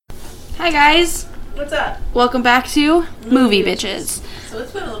Hi guys. What's up? Welcome back to Movie Bitches. So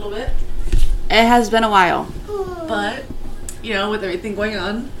it's been a little bit. It has been a while. But, you know, with everything going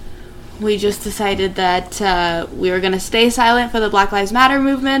on. We just decided that we were going to stay silent for the Black Lives Matter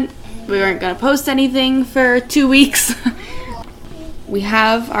movement. We weren't going to post anything for 2 weeks. We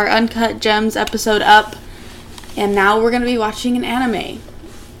have our Uncut Gems episode up. And now we're going to be watching an anime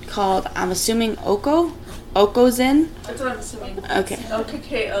called, I'm assuming, Okko? Okko's in? That's what I'm assuming. Okay.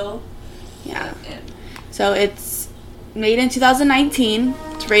 OKKO. Yeah. So it's made in 2019.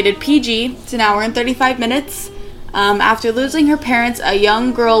 It's rated PG. It's an hour and 35 minutes. After losing her parents, a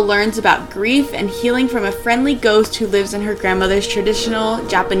young girl learns about grief and healing from a friendly ghost who lives in her grandmother's traditional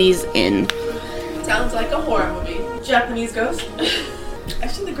Japanese inn. Sounds like a horror movie. Japanese ghost.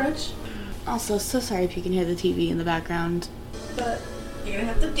 I've seen The Grudge. Also, so sorry if you can hear the TV in the background. But you're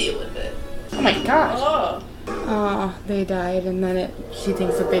gonna have to deal with it. Oh my gosh. Oh, they died, and then she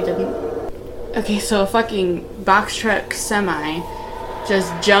thinks that they didn't. Okay, so a fucking box truck semi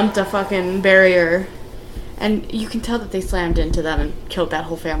just jumped a fucking barrier, and you can tell that they slammed into them and killed that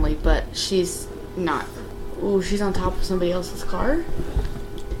whole family, but she's not. Ooh, she's on top of somebody else's car?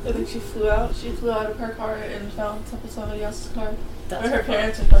 I think she flew out. She flew out of her car and fell on top of somebody else's car. That's her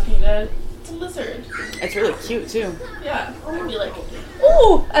parents are fucking dead. It's a lizard. It's really cute, too. Yeah, I'd be like,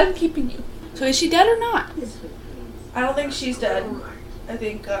 ooh, I'm keeping you. So is she dead or not? I don't think she's dead. I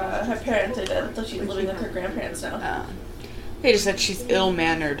think her parents are dead, so she's living with her grandparents now. They just said she's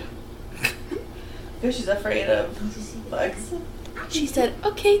ill-mannered. Because she's afraid of bugs. She said,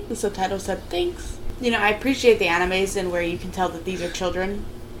 okay. The subtitle said, thanks. You know, I appreciate the animes and where you can tell that these are children.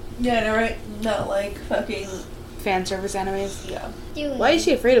 Yeah, I know, right? Not like fucking fan service animes. Yeah. Why is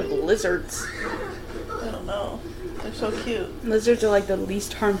she afraid of lizards? I don't know. They're so cute. Lizards are like the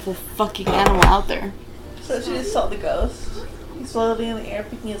least harmful fucking animal out there. So she just saw the ghost. He's floating in the air,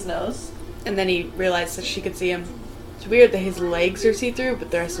 picking his nose. And then he realized that she could see him. It's weird that his legs are see-through,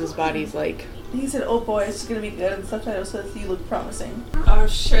 but the rest of his body's like... He said, oh boy, it's gonna be good, and the subtitle says, you look promising. I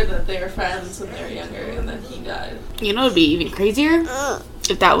was sure that they were friends when they were younger, and then he died. You know, it'd be even crazier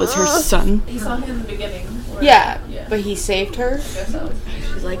if that was her son. He saw him in the beginning. Yeah, but he saved her. I guess so.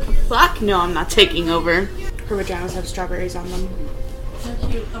 She's like, fuck no, I'm not taking over. Her vaginas have strawberries on them. They're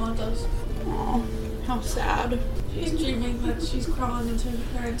cute. I want those. Aw, how sad. She's dreaming that she's crawling into her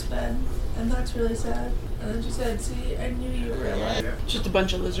parents' bed, and that's really sad. And then she said, see, I knew you were alive. Just a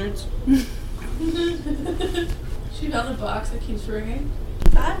bunch of lizards. She found a box that keeps ringing.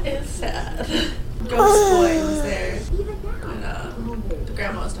 That is sad. Ghost boy was there. And the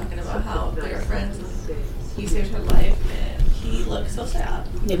grandma was talking about how they were friends and he saved her life and he looked so sad.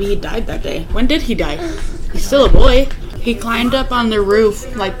 Maybe he died that day. When did he die? He's still a boy. He climbed up on the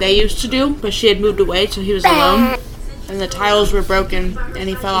roof like they used to do, but she had moved away, so he was alone. And the tiles were broken, and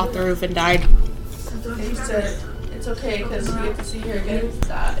he fell off the roof and died. And he said, it's okay because we get to see her again.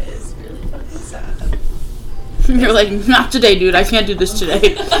 That is really fucking sad. You're like, not today, dude. I can't do this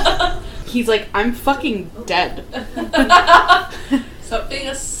today. He's like, I'm fucking dead. Stop being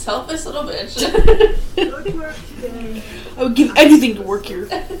a selfish little bitch. I would give anything to work here.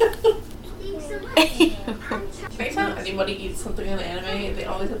 Anytime anybody eats something in an anime, they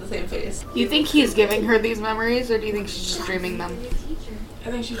always have the same face. You think he's giving her these memories, or do you think she's just dreaming them?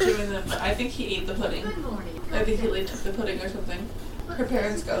 I think she's dreaming them, but I think he ate the pudding. I think he like took the pudding or something. Her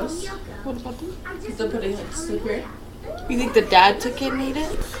parents' ghost. What about them? Is the pudding like slippery? You think the dad took it and ate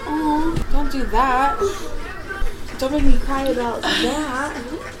it? Oh, don't do that. Don't make me cry about that.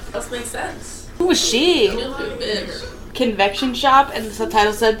 That makes sense. Who was she? She's a bitch. Convection shop, and the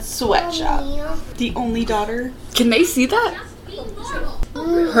subtitle said sweatshop. The only daughter. Can they see that?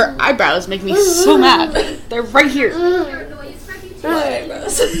 Her eyebrows make me so mad. They're right here. My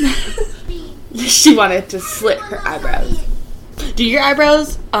eyebrows. She wanted to slit her eyebrows. Do your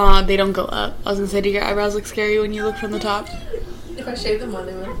eyebrows? They don't go up. I was gonna say, do your eyebrows look scary when you look from the top? If I shave them,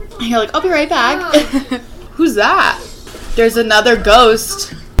 they would. And you're like, I'll be right back. Who's that? There's another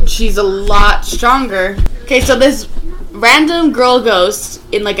ghost. She's a lot stronger. Okay, so this random girl ghost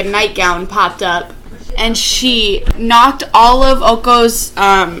in like a nightgown popped up, and she knocked all of Okko's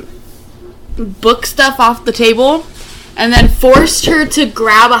book stuff off the table, and then forced her to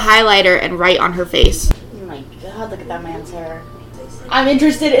grab a highlighter and write on her face. Oh my god, look at that man's hair. I'm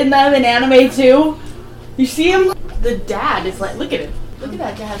interested in them in anime too. You see him? The dad is like, look at him. Look at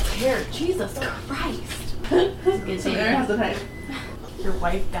that dad's hair. Jesus Christ. Your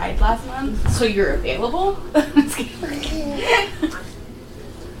wife died last month, so you're available?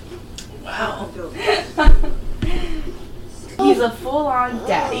 Wow. He's a full-on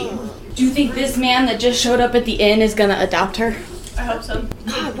daddy. Do you think this man that just showed up at the inn is gonna adopt her? I hope so.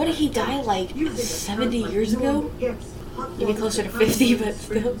 God, What did he die, like, 70 years ago? Maybe closer to 50, but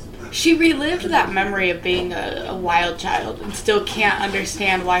still. She relived that memory of being a wild child and still can't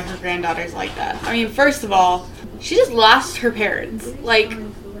understand why her granddaughter's like that. I mean, first of all, she just lost her parents. Like,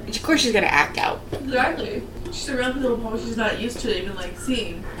 of course she's gonna act out. Exactly. She's around people probably she's not used to even, like,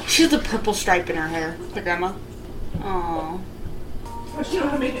 seeing. She has a purple stripe in her hair, the grandma. Aww. But she don't know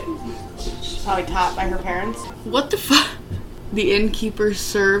how to make it. She's probably taught by her parents. What the fuck? The innkeeper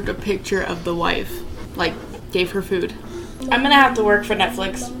served a picture of the wife. Like, gave her food. I'm gonna have to work for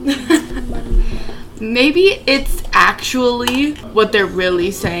Netflix. Maybe it's actually what they're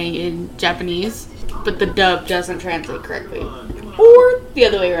really saying in Japanese, but the dub doesn't translate correctly. Or the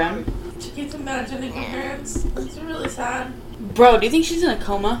other way around. She keeps imagining her parents. It's really sad. Bro, do you think she's in a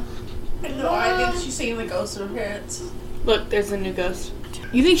coma? No, I think she's seeing the ghosts of her parents. Look, there's a new ghost.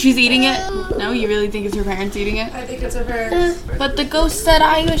 You think she's eating it? No, you really think it's her parents eating it? I think it's her parents. But the ghost said,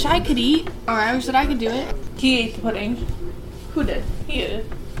 I wish I could eat. Or I wish that I could do it. He ate the pudding. Who did? He did.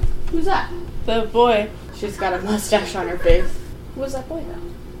 Who's that? The boy. She's got a mustache on her face. Who was that boy though?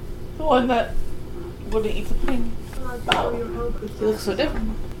 The one that wouldn't eat the pudding. Oh, he looks so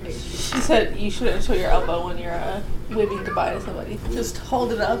different. She said you shouldn't show your elbow when you're waving goodbye to somebody. Just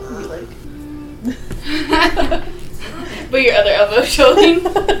hold it up and be like... But your other elbow showing.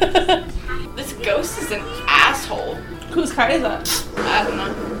 This ghost is an asshole. Whose kite is that? I don't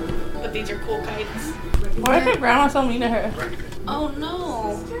know. But these are cool kites. Why did her grandma so mean to her? Oh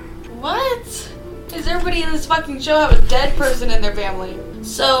no. What? Does everybody in this fucking show have a dead person in their family?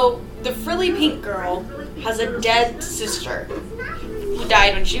 So, the frilly pink girl has a dead sister who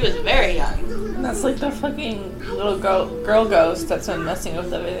died when she was very young. That's like the fucking little girl ghost that's been messing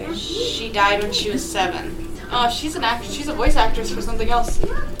with everything. She died when she was 7. Oh, she's an actress. She's a voice actress for something else.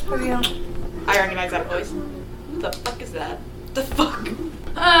 How do you know? I recognize that voice. What the fuck is that? The fuck?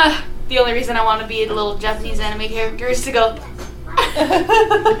 The only reason I want to be a little Japanese anime character is to go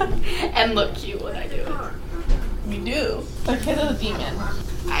and look cute when I do it. You do. The kid is a demon.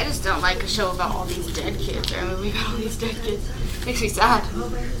 I just don't like a show about all these dead kids or a movie about all these dead kids. Makes me sad.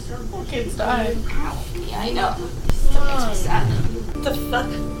 Well, kids died. Yeah, I know. That makes me sad. What the fuck?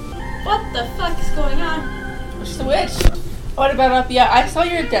 What the fuck is going on? She's a witch. What about yeah, I saw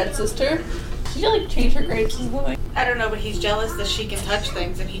your dead sister. Did you like change her grapes or something? I don't know, but he's jealous that she can touch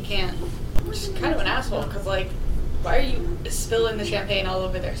things and he can't. Which is kind of an asshole, because like, why are you spilling the champagne all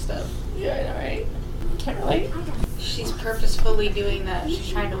over their stuff? Yeah, I know, right? Can't relate. She's purposefully doing that. She's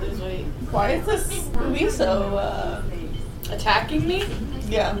trying to lose weight. Why is this movie so, attacking me?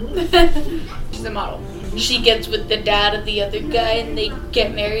 Yeah. She's a model. She gets with the dad of the other guy and they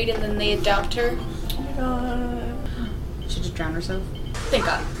get married and then they adopt her. Oh my god. She just drowned herself. Thank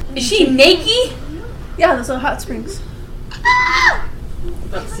God. Is she naked? Yeah, there's a hot springs.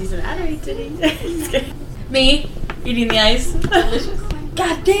 About to see some anime titties. Me eating the ice. Delicious.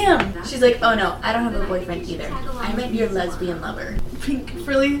 God damn. She's like, oh no, I don't have a boyfriend either. I meant your lesbian lover. Pink,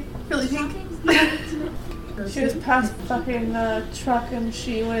 really pink. She was past the fucking truck and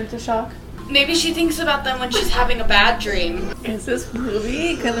she went into shock. Maybe she thinks about them when she's having a bad dream. Is this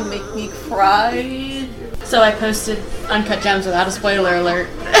movie gonna make me cry? So I posted Uncut Gems without a spoiler alert.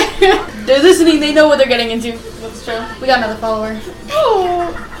 They're listening, they know what they're getting into. That's true. We got another follower.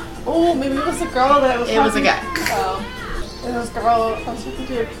 Oh, maybe it was a girl that was It was a guy. Oh. It was a girl I was talking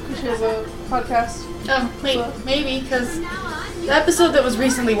to because she has a podcast. Oh, wait, maybe, because the episode that was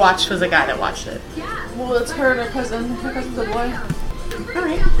recently watched was a guy that watched it. Well, it's her and her cousin. Her cousin's a boy.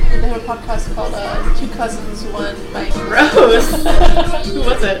 Alright. And they have a podcast called Two Cousins, One Night. Gross. Who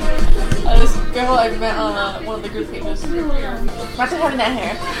was it? This girl I met on one of the group pages. Imagine having that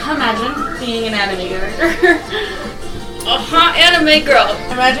hair. Imagine being an anime character. A hot anime girl.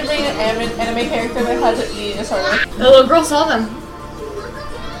 Imagine being an anime character that has an eating disorder. The little girl saw them.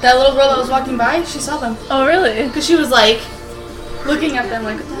 That little girl that was walking by, she saw them. Oh, really? Because she was like, looking at them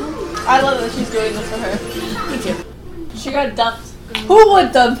like, what the hell? I love that she's doing this for her. Me too. She got dumped. Who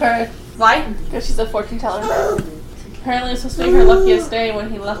would dump her? Why? Because she's a fortune teller. Apparently it was supposed to be her luckiest day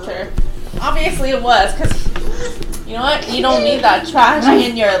when he left her. Obviously it was, because, you know what? You don't need that tragedy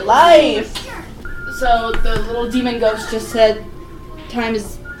in your life. So the little demon ghost just said time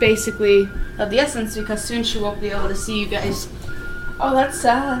is basically of the essence because soon she won't be able to see you guys. Oh, that's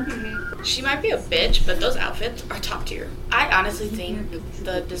sad. Mm-hmm. She might be a bitch, but those outfits are top tier. I honestly think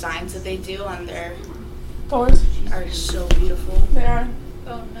the designs that they do on their Doors. are so beautiful. They are.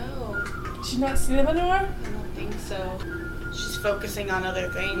 Oh no. Did you not see them anymore? I don't think so. She's focusing on other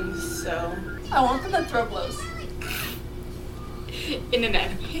things, so. I want them to throw blows. In an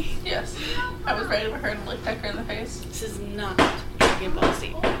anime. Yes. I was ready for her to like peck her in the face. This is not fucking fall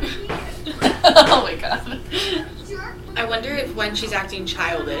asleep. Oh my god. I wonder if when she's acting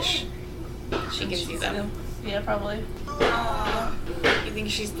childish, she can see them. Yeah, probably. You think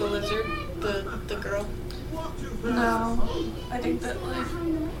she's the lizard? The girl? No. I think that, like,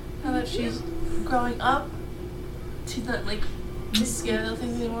 now that she's growing up, she's not, like, scared of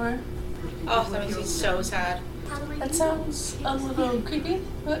things anymore. Oh, that makes me so sad. That sounds a little creepy,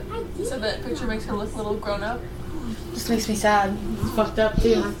 but so that picture makes her look a little grown up. This makes me sad. It's fucked up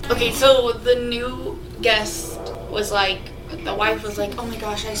too. Okay, so the new guest was like, the wife was like, oh my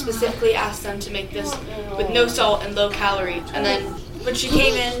gosh, I specifically asked them to make this with no salt and low calorie. And then when she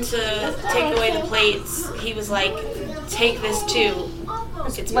came in to take away the plates, he was like, take this too.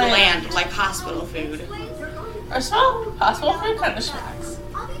 It's bland, like hospital food. Our small hospital food kind of smacks.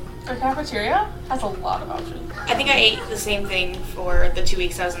 Our cafeteria has a lot of options. I think I ate the same thing for the 2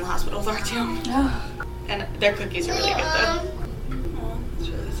 weeks I was in the hospital for too. And their cookies are really good though. Oh, it's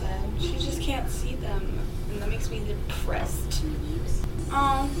really sad. She just can't see them. And that makes me depressed.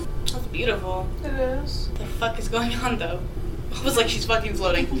 Oh, that's beautiful. It is. What the fuck is going on though? I was like, she's fucking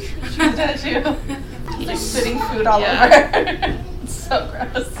floating. She's dead too. She's like spitting food all over. It's so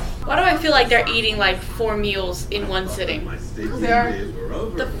gross. Why do I feel like they're eating like 4 meals in one sitting? They are.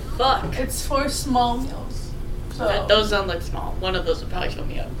 The fuck? It's 4 small meals. So Those don't look small. One of those would probably fill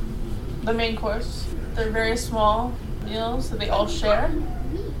me up. the main course, they're very small meals that they all share,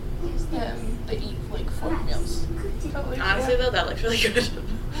 and they eat like 4 meals. Honestly though, that looks really good.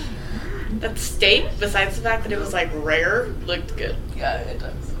 That steak, besides the fact that it was like rare, looked good. Yeah, it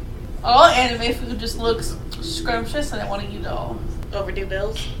does. All anime food just looks scrumptious, and I want to eat it all. Overdue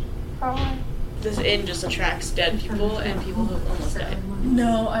bills. Probably. This inn just attracts dead people and people who almost died.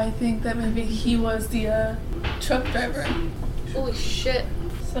 No, I think that maybe he was the truck driver. Holy shit.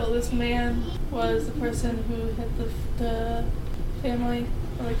 So this man was the person who hit the family,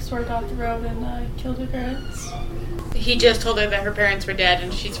 or like swerved off the road and killed her parents. He just told her that her parents were dead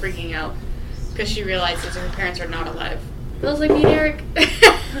and she's freaking out because she realizes her parents are not alive. That was like me and Eric.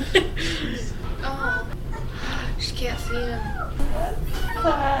 Oh, she can't see him.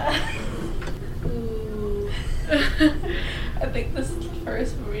 Ooh. I think this is the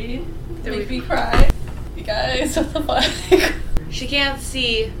first movie to make me cry. You guys, what the fuck? She can't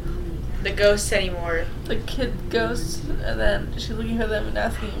see the ghosts anymore. The kid ghost, and then she's looking for them and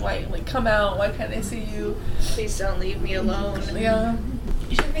asking why, like, come out, why can't I see you? Please don't leave me alone. Yeah.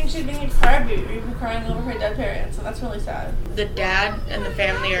 You should think she's being a crybaby, or even crying over her dead parents, and that's really sad. The dad and the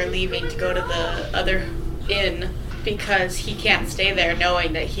family are leaving to go to the other inn because he can't stay there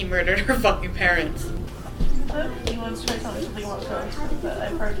knowing that he murdered her fucking parents. He wants to tell me something about ghosts, but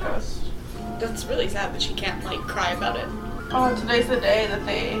I've heard ghosts. That's really sad that she can't, like, cry about it. Oh, today's the day that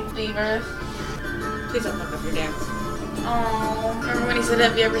they leave Earth. Please don't fuck up your dance. Oh, remember when he said,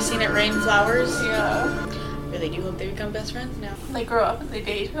 have you ever seen it rain flowers? Yeah. Really do hope they become best friends now. They grow up and they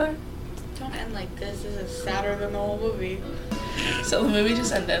date each other. Don't end like this. This is sadder than the whole movie. So the movie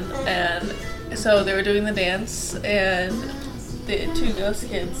just ended, and so they were doing the dance, and the 2 ghost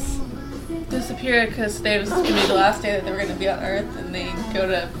kids disappeared because today was going to be the last day that they were going to be on Earth, and they go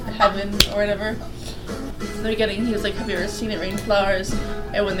to heaven or whatever. In the beginning, he was like, have you ever seen it rain flowers?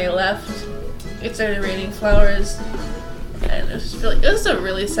 And when they left, it started raining flowers. And it was just really, it was a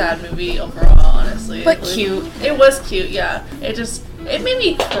really sad movie overall, honestly. But cute. It was cute, yeah. It made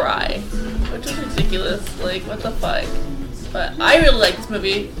me cry, which is ridiculous. Like, what the fuck? But I really like this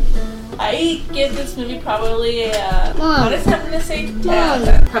movie. I give this movie probably a, what is I'm gonna say? 10 out of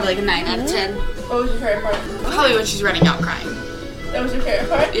 10. Probably like a 9 out of 10. What was your favorite part? Probably when she's running out crying. That was your favorite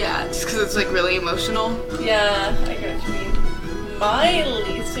part? Yeah, just because it's like really emotional. Yeah, I get what you mean. My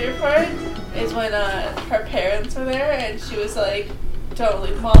least favorite part is when her parents were there and she was like, don't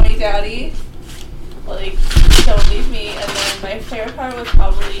leave mommy, daddy. Like, don't leave me. And then my favorite part was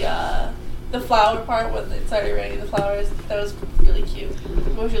probably the flower part when it started raining the flowers. That was really cute.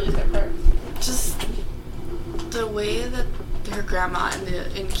 What was your least favorite part? Just the way that her grandma and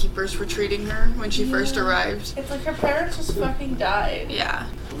the innkeepers were treating her when she first arrived. It's like her parents just fucking died. Yeah.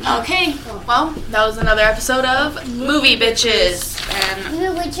 Okay, well, that was another episode of Movie Bitches. And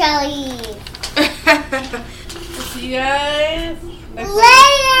Movie Jelly. See you guys next time.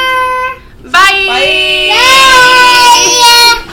 Later. Bye! Bye!